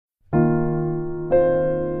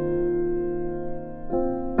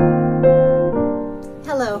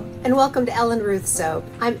welcome to Ellen Ruth Soap.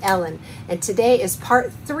 I'm Ellen, and today is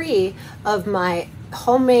part 3 of my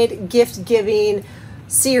homemade gift giving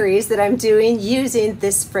series that I'm doing using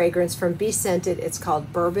this fragrance from Be Scented. It's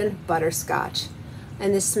called Bourbon Butterscotch.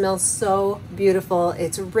 And this smells so beautiful.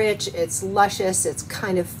 It's rich, it's luscious, it's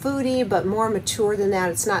kind of foody, but more mature than that.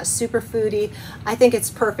 It's not super foody. I think it's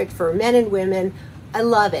perfect for men and women. I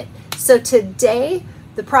love it. So today,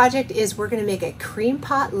 the project is we're going to make a cream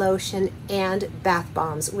pot lotion and bath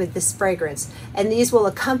bombs with this fragrance. And these will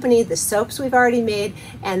accompany the soaps we've already made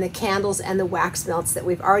and the candles and the wax melts that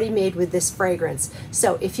we've already made with this fragrance.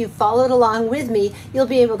 So if you followed along with me, you'll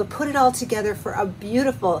be able to put it all together for a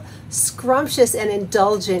beautiful, scrumptious, and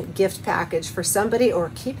indulgent gift package for somebody,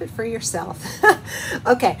 or keep it for yourself.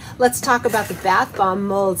 Okay, let's talk about the bath bomb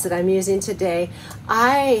molds that I'm using today.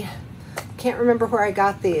 I can't remember where I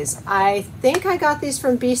got these. I think I got these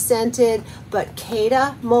from Be Scented, but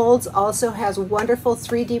Kata Molds also has wonderful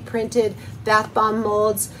 3D printed bath bomb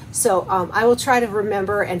molds. So I will try to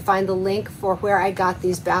remember and find the link for where I got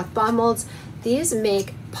these bath bomb molds. These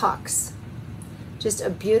make pucks. Just a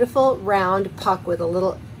beautiful round puck with a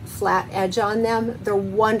little flat edge on them. They're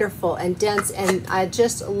wonderful and dense, and I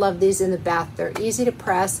just love these in the bath. They're easy to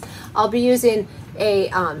press. I'll be using a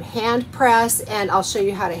hand press, and I'll show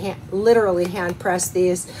you how to literally hand press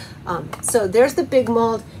these. So there's the big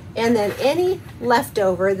mold, and then any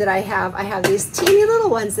leftover that I have these teeny little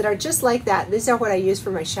ones that are just like that. These are what I use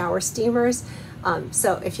for my shower steamers.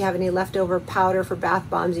 So if you have any leftover powder for bath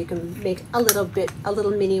bombs, you can make a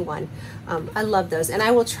little mini one. I love those, and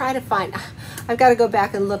I will try to find, I've got to go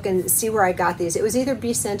back and look and see where I got these. It was either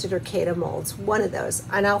Be Scented or Kata Molds, one of those,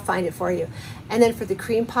 and I'll find it for you. And then for the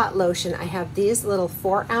cream pot lotion, I have these little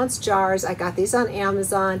 4-ounce jars. I got these on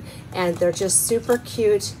Amazon, and they're just super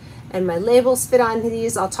cute. And my labels fit on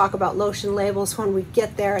these. I'll talk about lotion labels when we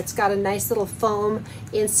get there. It's got a nice little foam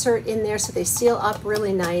insert in there so they seal up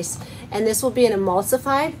really nice. And this will be an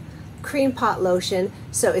emulsified cream pot lotion,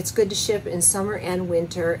 so it's good to ship in summer and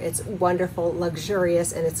winter. It's wonderful,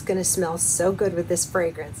 luxurious, and it's gonna smell so good with this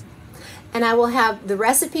fragrance. And I will have the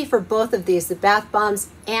recipe for both of these, the bath bombs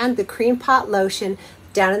and the cream pot lotion,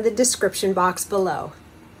 down in the description box below.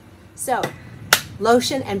 So,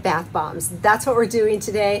 lotion and bath bombs. That's what we're doing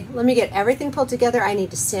today. Let me get everything pulled together. I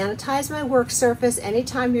need to sanitize my work surface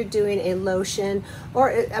anytime you're doing a lotion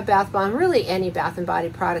or a bath bomb, really any bath and body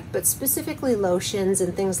product, but specifically lotions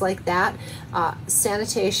and things like that.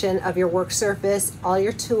 Sanitation of your work surface, all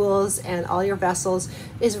your tools and all your vessels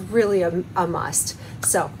is really a must.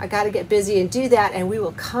 So I got to get busy and do that, and we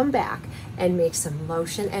will come back and make some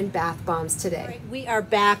lotion and bath bombs today. Right, we are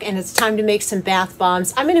back, and it's time to make some bath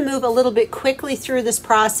bombs. I'm going to move a little bit quickly through this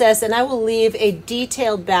process, and I will leave a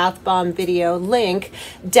detailed bath bomb video link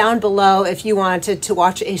down below if you wanted to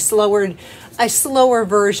watch a slower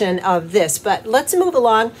version of this. But let's move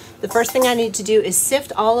along. The first thing I need to do is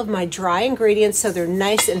sift all of my dry ingredients so they're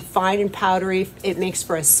nice and fine and powdery. It makes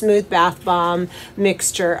for a smooth bath bomb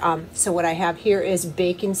mixture. So what I have here is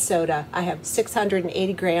baking soda. I have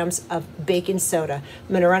 680 grams of baking soda. I'm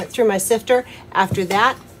going to run it through my sifter. After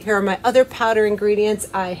that, here are my other powder ingredients.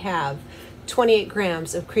 I have 28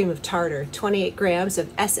 grams of Cream of Tartar, 28 grams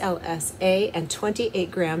of SLSA, and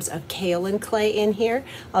 28 grams of Kaolin Clay in here.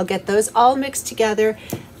 I'll get those all mixed together.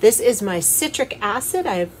 This is my citric acid.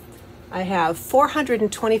 I have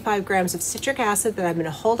 425 grams of citric acid that I'm going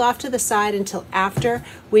to hold off to the side until after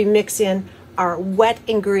we mix in our wet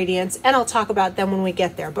ingredients, and I'll talk about them when we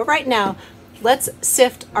get there. But right now, let's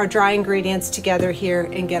sift our dry ingredients together here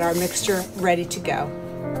and get our mixture ready to go.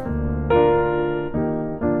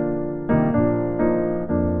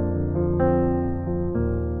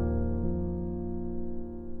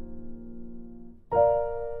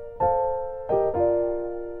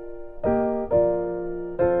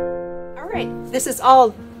 This is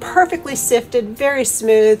all perfectly sifted, very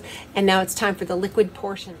smooth, and now it's time for the liquid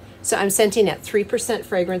portion. So I'm scenting at 3%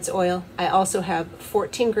 fragrance oil. I also have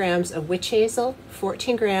 14 grams of Witch Hazel,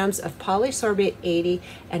 14 grams of polysorbate 80,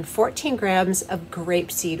 and 14 grams of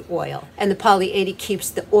grapeseed oil. And the poly 80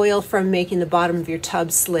 keeps the oil from making the bottom of your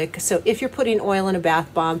tub slick. So if you're putting oil in a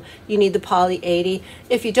bath bomb, you need the poly 80.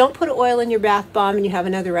 If you don't put oil in your bath bomb and you have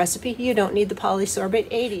another recipe, you don't need the polysorbate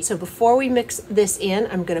 80. So before we mix this in,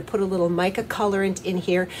 I'm going to put a little Mica colorant in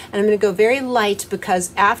here, and I'm going to go very light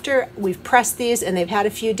because after we've pressed these and they've had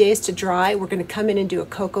a few days to dry, we're going to come in and do a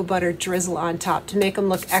cocoa butter drizzle on top to make them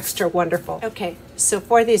look extra wonderful. Okay, so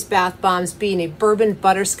for these bath bombs, being a bourbon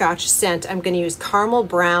butterscotch scent, I'm going to use caramel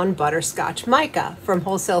brown butterscotch mica from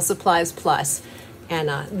Wholesale Supplies Plus. And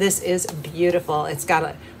this is beautiful. It's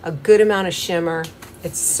got a good amount of shimmer.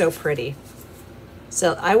 It's so pretty.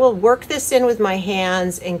 So I will work this in with my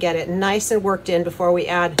hands and get it nice and worked in before we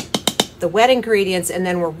add the wet ingredients, and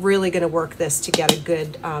then we're really going to work this to get a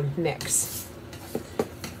good mix.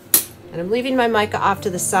 And I'm leaving my mica off to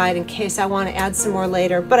the side in case I want to add some more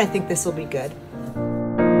later, but I think this will be good.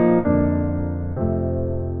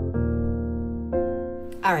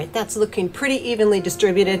 All right, that's looking pretty evenly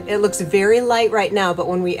distributed. It looks very light right now, but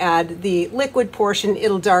when we add the liquid portion,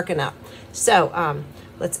 it'll darken up. So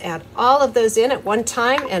let's add all of those in at one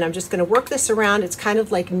time, and I'm just going to work this around. It's kind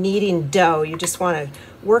of like kneading dough. You just want to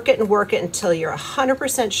work it until you're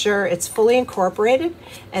 100% sure it's fully incorporated,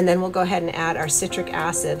 and then we'll go ahead and add our citric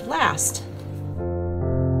acid last.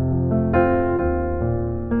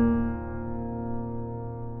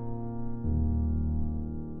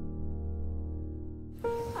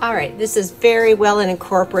 All right, this is very well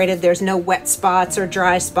incorporated. There's no wet spots or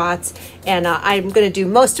dry spots, and I'm going to do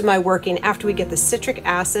most of my working after we get the citric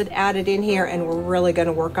acid added in here, and we're really going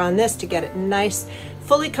to work on this to get it nice,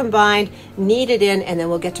 fully combined, kneaded in, and then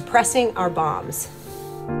we'll get to pressing our bombs.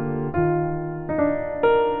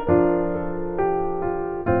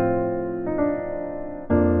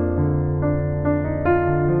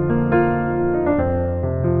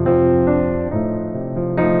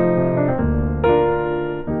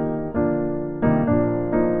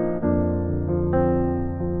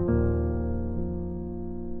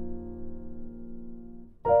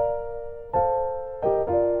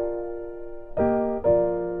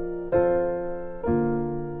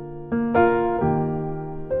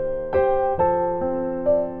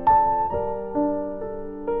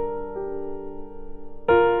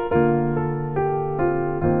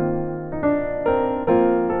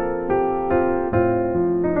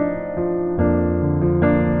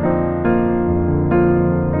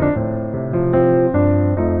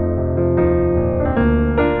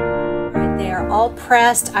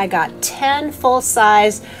 Pressed. I got 10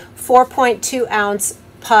 full-size 4.2 ounce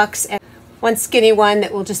pucks and one skinny one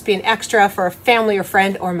that will just be an extra for a family or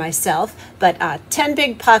friend or myself, but 10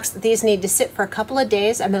 big pucks. These need to sit for a couple of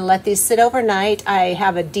days. I'm going to let these sit overnight. I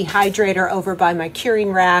have a dehydrator over by my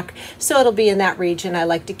curing rack, so it'll be in that region. I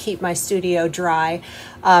like to keep my studio dry.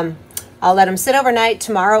 I'll let them sit overnight.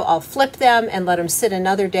 Tomorrow I'll flip them and let them sit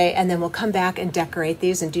another day, and then we'll come back and decorate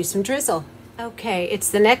these and do some drizzle. Okay,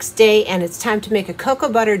 it's the next day and it's time to make a cocoa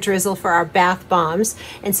butter drizzle for our bath bombs.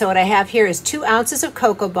 And so what I have here is 2 ounces of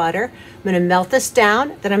cocoa butter. I'm going to melt this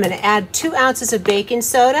down, then I'm going to add 2 ounces of baking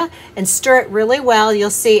soda and stir it really well,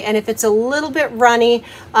 you'll see. And if it's a little bit runny,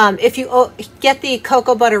 if you get the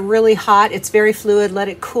cocoa butter really hot, it's very fluid, let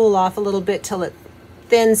it cool off a little bit till it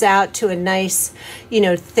thins out to a nice,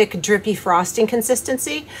 thick, drippy frosting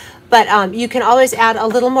consistency. But you can always add a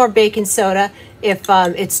little more baking soda if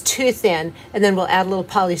it's too thin, and then we'll add a little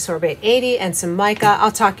polysorbate 80 and some mica. I'll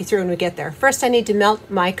talk you through when we get there. First, I need to melt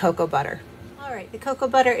my cocoa butter. All right, the cocoa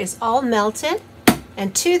butter is all melted,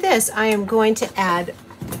 and to this, I am going to add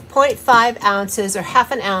 0.5 ounces or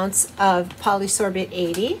half an ounce of polysorbate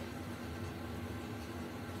 80.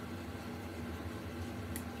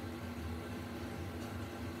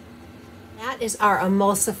 That is our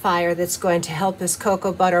emulsifier that's going to help this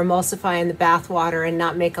cocoa butter emulsify in the bath water and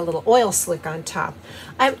not make a little oil slick on top.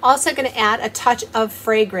 I'm also going to add a touch of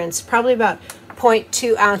fragrance, probably about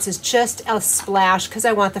 0.2 ounces, just a splash, because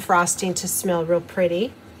I want the frosting to smell real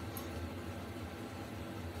pretty.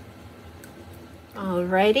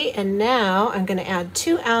 Alrighty, and now I'm going to add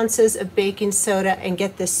 2 ounces of baking soda and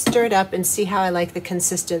get this stirred up and see how I like the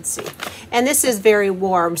consistency. And this is very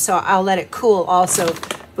warm, so I'll let it cool also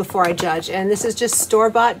before I judge. And this is just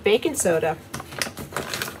store-bought baking soda.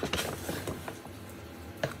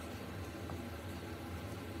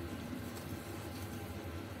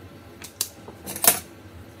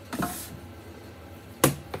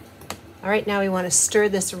 All right, now we want to stir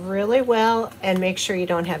this really well and make sure you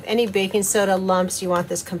don't have any baking soda lumps. You want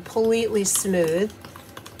this completely smooth.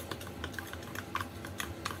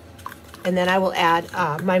 And then I will add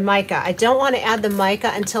my mica. I don't want to add the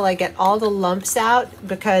mica until I get all the lumps out,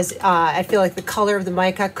 because I feel like the color of the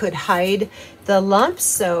mica could hide the lumps.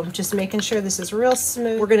 So just making sure this is real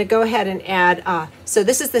smooth. We're going to go ahead and add, so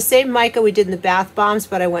this is the same mica we did in the bath bombs,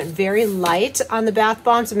 but I went very light on the bath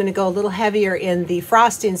bombs. I'm going to go a little heavier in the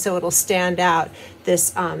frosting so it'll stand out.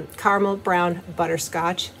 This caramel brown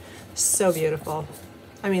butterscotch. So beautiful.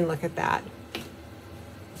 I mean, look at that.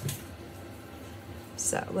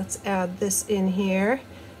 So let's add this in here,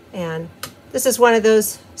 and this is one of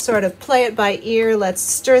those sort of play it by ear. Let's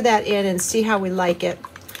stir that in and see how we like it.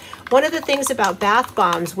 One of the things about bath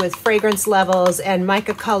bombs with fragrance levels and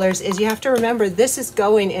mica colors is you have to remember this is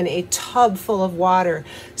going in a tub full of water.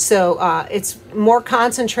 So it's more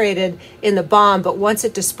concentrated in the bomb, but once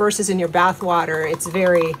it disperses in your bath water, it's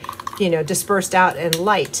very, you know, dispersed out and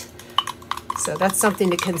light. So that's something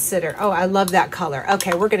to consider. Oh, I love that color.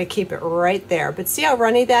 Okay, we're gonna keep it right there. But see how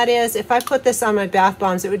runny that is? If I put this on my bath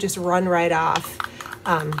bombs, it would just run right off.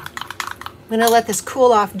 I'm gonna let this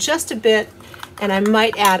cool off just a bit, and I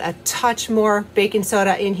might add a touch more baking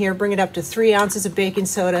soda in here, bring it up to 3 ounces of baking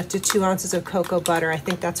soda to 2 ounces of cocoa butter. I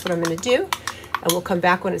think that's what I'm gonna do. And we'll come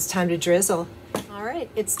back when it's time to drizzle. All right,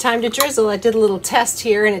 it's time to drizzle. I did a little test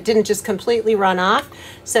here and it didn't just completely run off.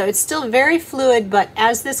 So it's still very fluid, but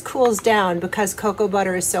as this cools down, because cocoa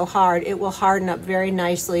butter is so hard, it will harden up very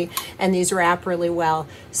nicely and these wrap really well.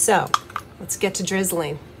 So let's get to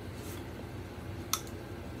drizzling.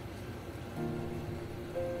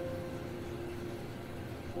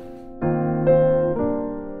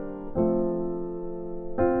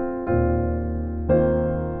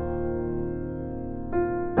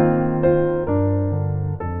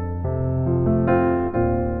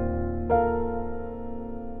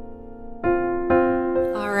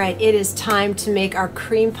 It is time to make our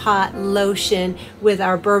cream pot lotion with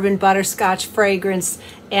our bourbon butterscotch fragrance.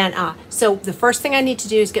 And so the first thing I need to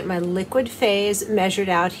do is get my liquid phase measured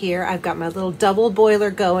out here. I've got my little double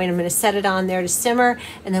boiler going. I'm going to set it on there to simmer,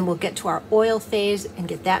 and then we'll get to our oil phase and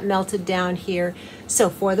get that melted down here. So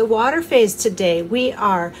for the water phase today, we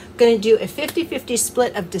are going to do a 50-50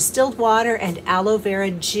 split of distilled water and aloe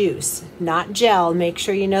vera juice, not gel. Make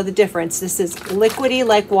sure you know the difference. This is liquidy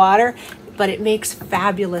like water, but it makes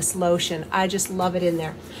fabulous lotion. I just love it in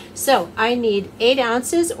there. So I need 8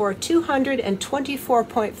 ounces or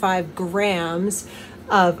 224.5 grams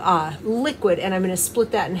of liquid, and I'm going to split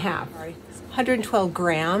that in half. 112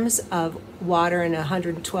 grams of water and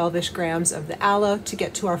 112-ish grams of the aloe to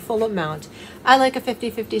get to our full amount. I like a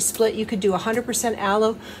 50-50 split. You could do 100%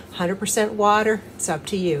 aloe, 100% water. It's up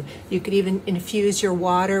to you. You could even infuse your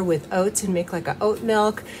water with oats and make like a oat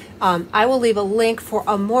milk. I will leave a link for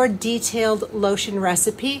a more detailed lotion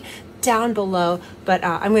recipe down below, but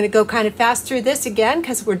I'm going to go kind of fast through this again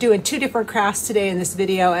because we're doing 2 different crafts today in this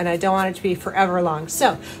video and I don't want it to be forever long.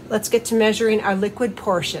 So let's get to measuring our liquid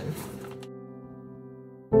portion.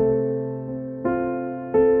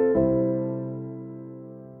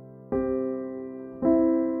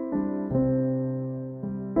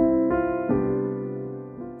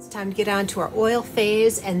 Time to get on to our oil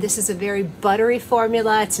phase, and this is a very buttery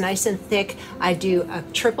formula. It's nice and thick. I do a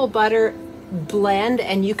triple butter blend,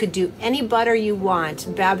 and you could do any butter you want,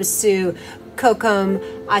 Babassu, kokum.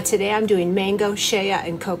 Today I'm doing mango, shea,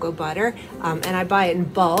 and cocoa butter, and I buy it in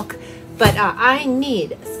bulk. But I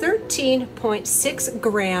need 13.6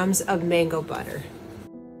 grams of mango butter.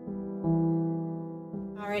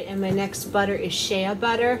 All right, and my next butter is shea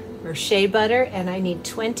butter, or shea butter, and I need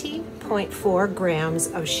 20.4 grams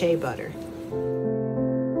of shea butter.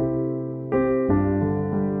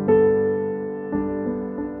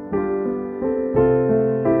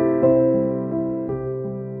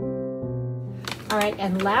 All right,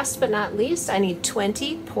 and last but not least, I need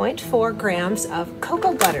 20.4 grams of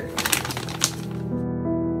cocoa butter.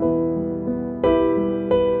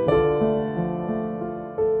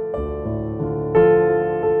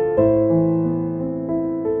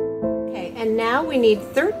 We need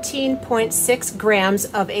 13.6 grams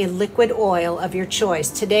of a liquid oil of your choice.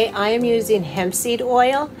 Today I am using hemp seed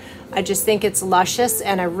oil. I just think it's luscious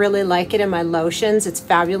and I really like it in my lotions. It's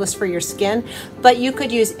fabulous for your skin, but you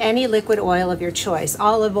could use any liquid oil of your choice.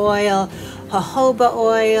 Olive oil, jojoba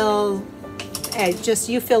oil, just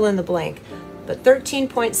you fill in the blank. But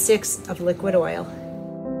 13.6 of liquid oil.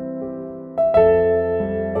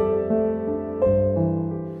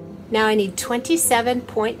 Now I need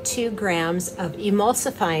 27.2 grams of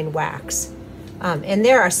emulsifying wax. And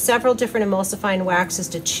there are several different emulsifying waxes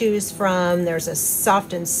to choose from. There's a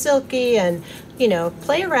soft and silky, and you know,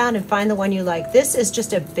 play around and find the one you like. This is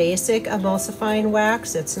just a basic emulsifying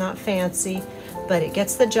wax. It's not fancy, but it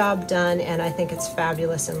gets the job done, and I think it's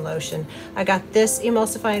fabulous in lotion. I got this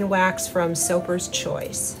emulsifying wax from Soaper's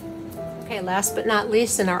Choice. Okay, last but not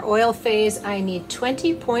least, in our oil phase, I need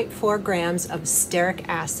 20.4 grams of Citric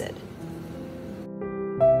Acid.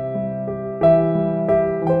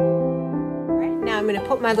 All right, now I'm going to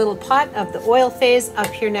put my little pot of the oil phase up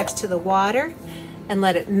here next to the water and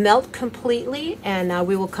let it melt completely, and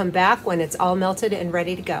we will come back when it's all melted and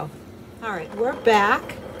ready to go. All right, we're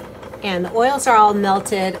back. And the oils are all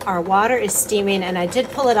melted, our water is steaming, and I did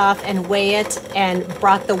pull it off and weigh it and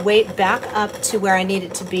brought the weight back up to where I need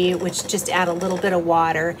it to be, which just add a little bit of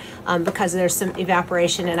water because there's some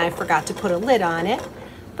evaporation and I forgot to put a lid on it.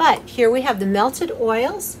 But here we have the melted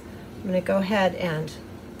oils. I'm going to go ahead and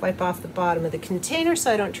wipe off the bottom of the container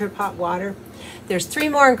so I don't drip hot water. There's 3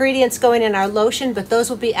 more ingredients going in our lotion, but those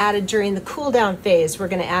will be added during the cool down phase. We're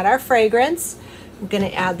going to add our fragrance. I'm going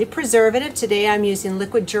to add the preservative. Today I'm using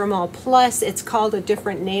Liquid Germall Plus. It's called a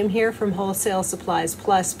different name here from Wholesale Supplies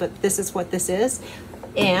Plus, but this is what this is.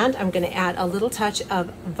 And I'm going to add a little touch of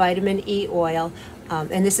vitamin E oil.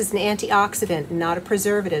 And this is an antioxidant, not a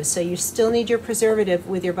preservative. So you still need your preservative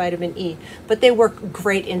with your vitamin E, but they work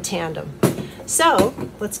great in tandem. So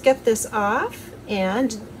let's get this off.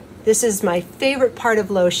 And this is my favorite part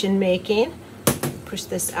of lotion making. Push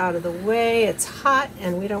this out of the way. It's hot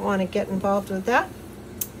and we don't want to get involved with that.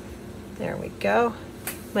 There we go.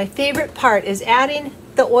 My favorite part is adding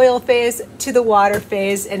the oil phase to the water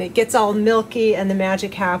phase, and it gets all milky and the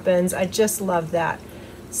magic happens. I just love that.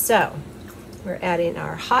 So we're adding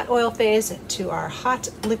our hot oil phase to our hot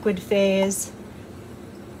liquid phase.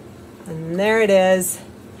 And there it is.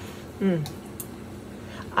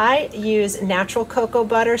 I use natural cocoa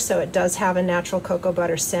butter, so it does have a natural cocoa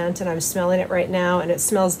butter scent, and I'm smelling it right now, and it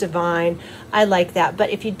smells divine. I like that.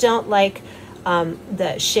 But if you don't like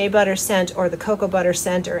the shea butter scent or the cocoa butter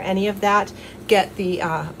scent or any of that, get the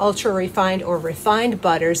ultra refined or refined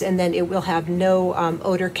butters, and then it will have no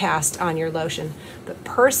odor cast on your lotion. But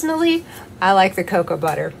personally, I like the cocoa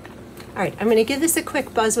butter. All right, I'm going to give this a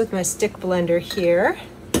quick buzz with my stick blender here.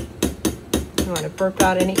 I want to burp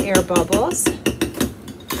out any air bubbles,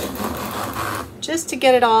 just to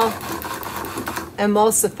get it all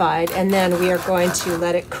emulsified, and then we are going to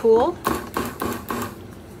let it cool.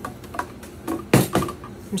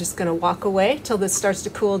 I'm just going to walk away till this starts to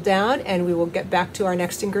cool down, and we will get back to our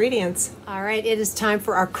next ingredients. All right, it is time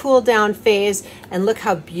for our cool down phase, and look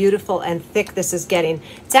how beautiful and thick this is getting.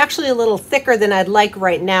 It's actually a little thicker than I'd like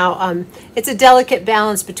right now. It's a delicate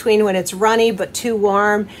balance between when it's runny but too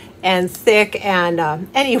warm and thick, and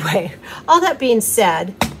anyway, all that being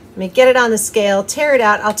said, let me get it on the scale, tear it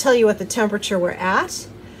out. I'll tell you what the temperature we're at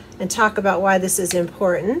and talk about why this is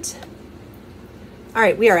important. All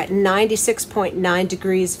right, we are at 96.9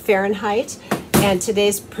 degrees Fahrenheit, and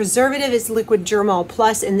today's preservative is Liquid Germall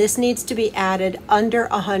Plus, and this needs to be added under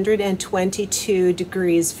 122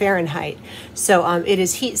 degrees Fahrenheit. So it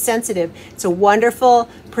is heat sensitive. It's a wonderful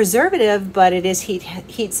preservative, but it is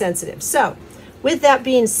heat sensitive. So with that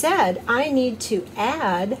being said, I need to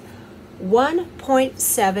add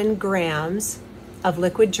 1.7 grams of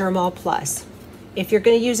Liquid Germall Plus. If you're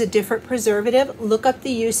going to use a different preservative, look up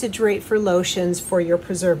the usage rate for lotions for your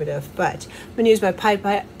preservative. But I'm going to use my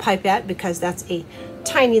pipette because that's a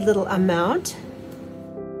tiny little amount.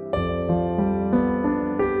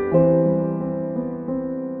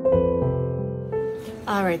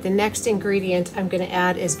 All right, the next ingredient I'm going to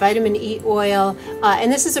add is vitamin E oil.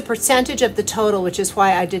 And this is a percentage of the total, which is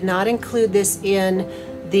why I did not include this in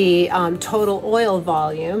the total oil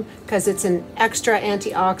volume, because it's an extra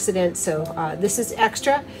antioxidant. So this is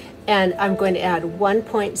extra, and I'm going to add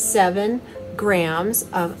 1.7 grams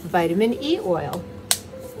of vitamin E oil.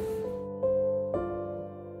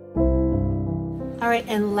 All right,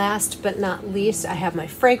 and last but not least, I have my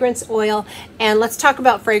fragrance oil. And let's talk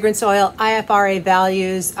about fragrance oil. IFRA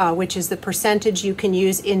values, which is the percentage you can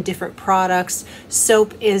use in different products.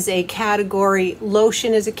 Soap is a category,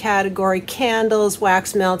 lotion is a category, candles,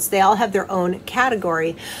 wax melts, they all have their own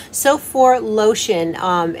category. So for lotion,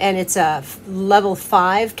 and it's a level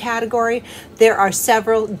 5 category, there are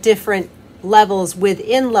several different levels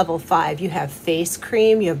within level 5. You have face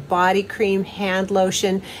cream, you have body cream, hand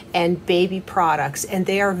lotion, and baby products, and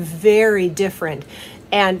they are very different,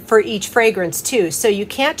 and for each fragrance too. So you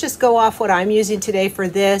can't just go off what I'm using today for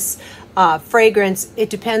this fragrance. It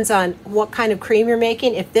depends on what kind of cream you're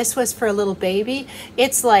making. If this was for a little baby,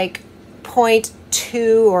 it's like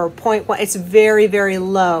 0.2 or 0.1. It's very, very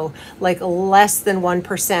low, like less than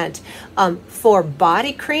 1%. For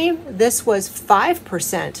body cream, this was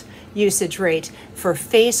 5% usage rate. For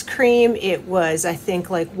face cream, it was, I think,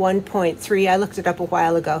 like 1.3. I looked it up a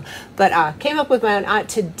while ago, but came up with my own.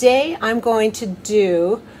 Today, I'm going to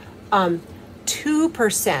do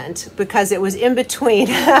 2% because it was in between.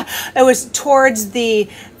 It was towards the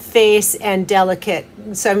face and delicate.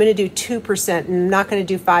 So I'm going to do 2%, and I'm not going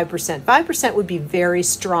to do 5%. 5% would be very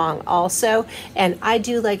strong also. And I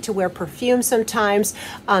do like to wear perfume sometimes,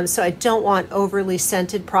 so I don't want overly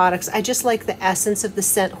scented products. I just like the essence of the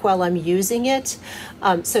scent while I'm using it.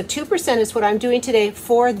 So 2% is what I'm doing today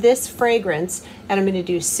for this fragrance, and I'm going to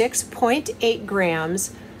do 6.8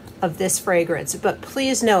 grams of this fragrance. But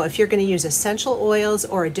please know, if you're going to use essential oils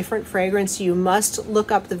or a different fragrance, you must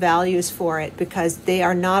look up the values for it because they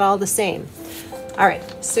are not all the same. All right,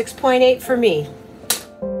 6.8 for me.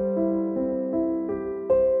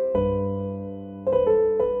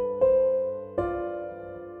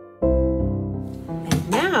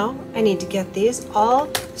 And now I need to get these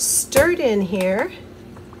all stirred in here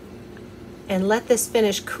and let this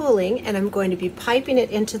finish cooling, and I'm going to be piping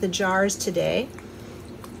it into the jars today.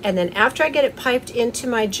 And then after I get it piped into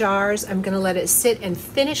my jars, I'm going to let it sit and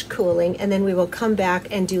finish cooling, and then we will come back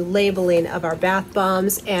and do labeling of our bath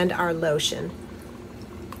bombs and our lotion.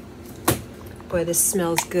 Boy, this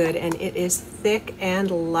smells good, and it is thick and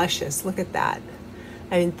luscious. Look at that.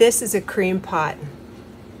 I mean, this is a cream pot.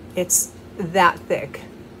 It's that thick.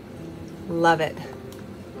 Love it.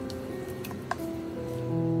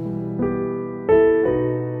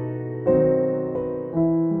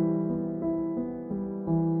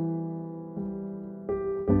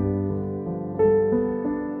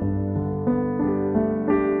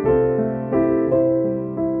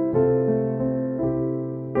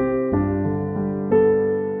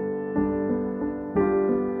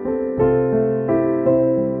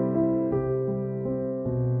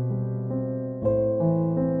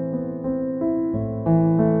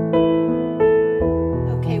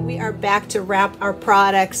 Back to wrap our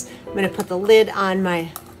products. I'm going to put the lid on my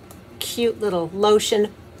cute little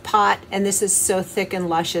lotion pot, and this is so thick and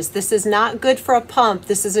luscious. This is not good for a pump.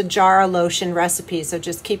 This is a jar lotion recipe, so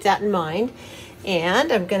just keep that in mind.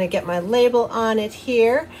 And I'm going to get my label on it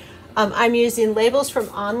here. I'm using labels from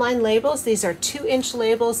Online Labels. These are 2-inch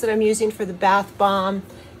labels that I'm using for the bath bomb,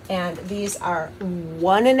 and these are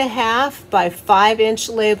 1.5 by 5-inch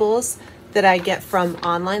labels that I get from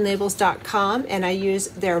onlinelabels.com, and I use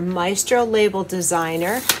their Maestro label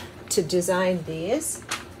designer to design these.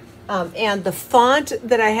 And the font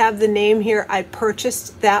that I have the name here, I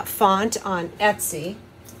purchased that font on Etsy.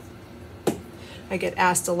 I get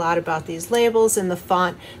asked a lot about these labels and the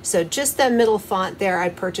font, so just that middle font there I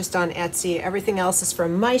purchased on Etsy. Everything else is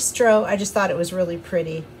from Maestro. I just thought it was really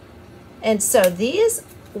pretty. And so these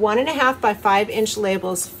 1.5 by 5-inch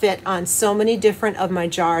labels fit on so many different of my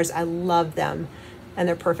jars. I love them, and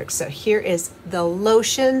they're perfect. So here is the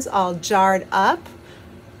lotions all jarred up.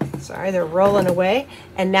 Sorry, they're rolling away.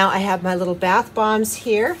 And now I have my little bath bombs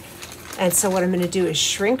here. And so what I'm going to do is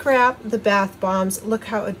shrink wrap the bath bombs. Look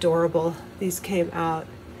how adorable these came out.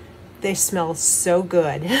 They smell so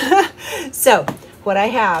good. So what I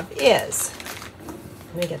have is,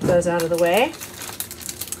 let me get those out of the way.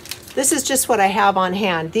 This is just what I have on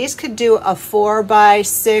hand. These could do a 4 by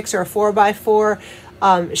 6 or a 4 by 4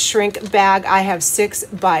 shrink bag. I have 6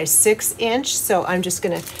 by 6 inch, so I'm just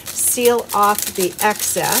going to seal off the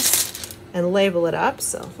excess and label it up.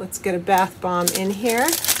 So let's get a bath bomb in here.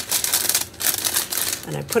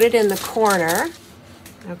 And I put it in the corner.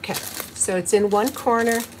 Okay, so it's in one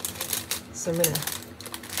corner. So I'm going to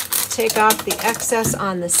take off the excess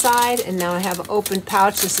on the side, and now I have an open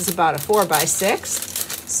pouch. This is about a 4 by 6.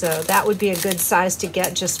 So that would be a good size to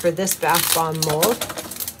get just for this bath bomb mold.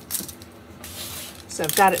 So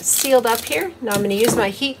I've got it sealed up here. Now I'm going to use my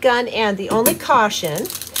heat gun, and the only caution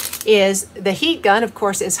is the heat gun, of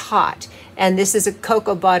course, is hot. And this is a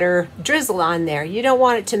cocoa butter drizzle on there. You don't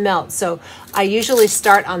want it to melt. So I usually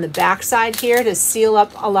start on the back side here to seal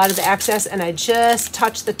up a lot of the excess, and I just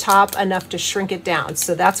touch the top enough to shrink it down.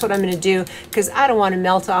 So that's what I'm going to do because I don't want to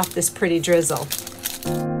melt off this pretty drizzle.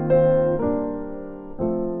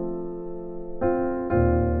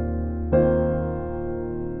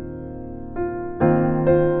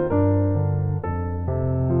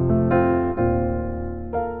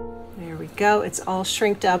 Go. It's all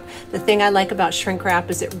shrinked up. The thing I like about shrink wrap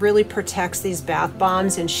is it really protects these bath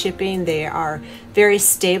bombs in shipping. They are very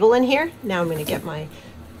stable in here. Now I'm going to get my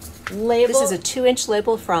label. This is a 2-inch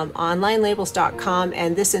label from onlinelabels.com,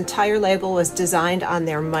 and this entire label was designed on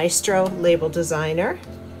their Maestro label designer.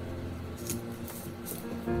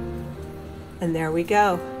 And there we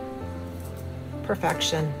go.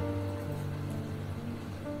 Perfection.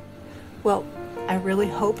 Well, I really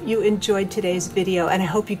hope you enjoyed today's video, and I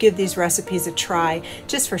hope you give these recipes a try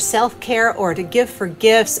just for self-care or to give for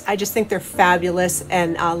gifts. I just think they're fabulous,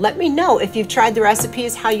 and let me know if you've tried the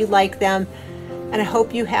recipes, how you like them. and I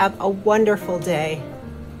hope you have a wonderful day.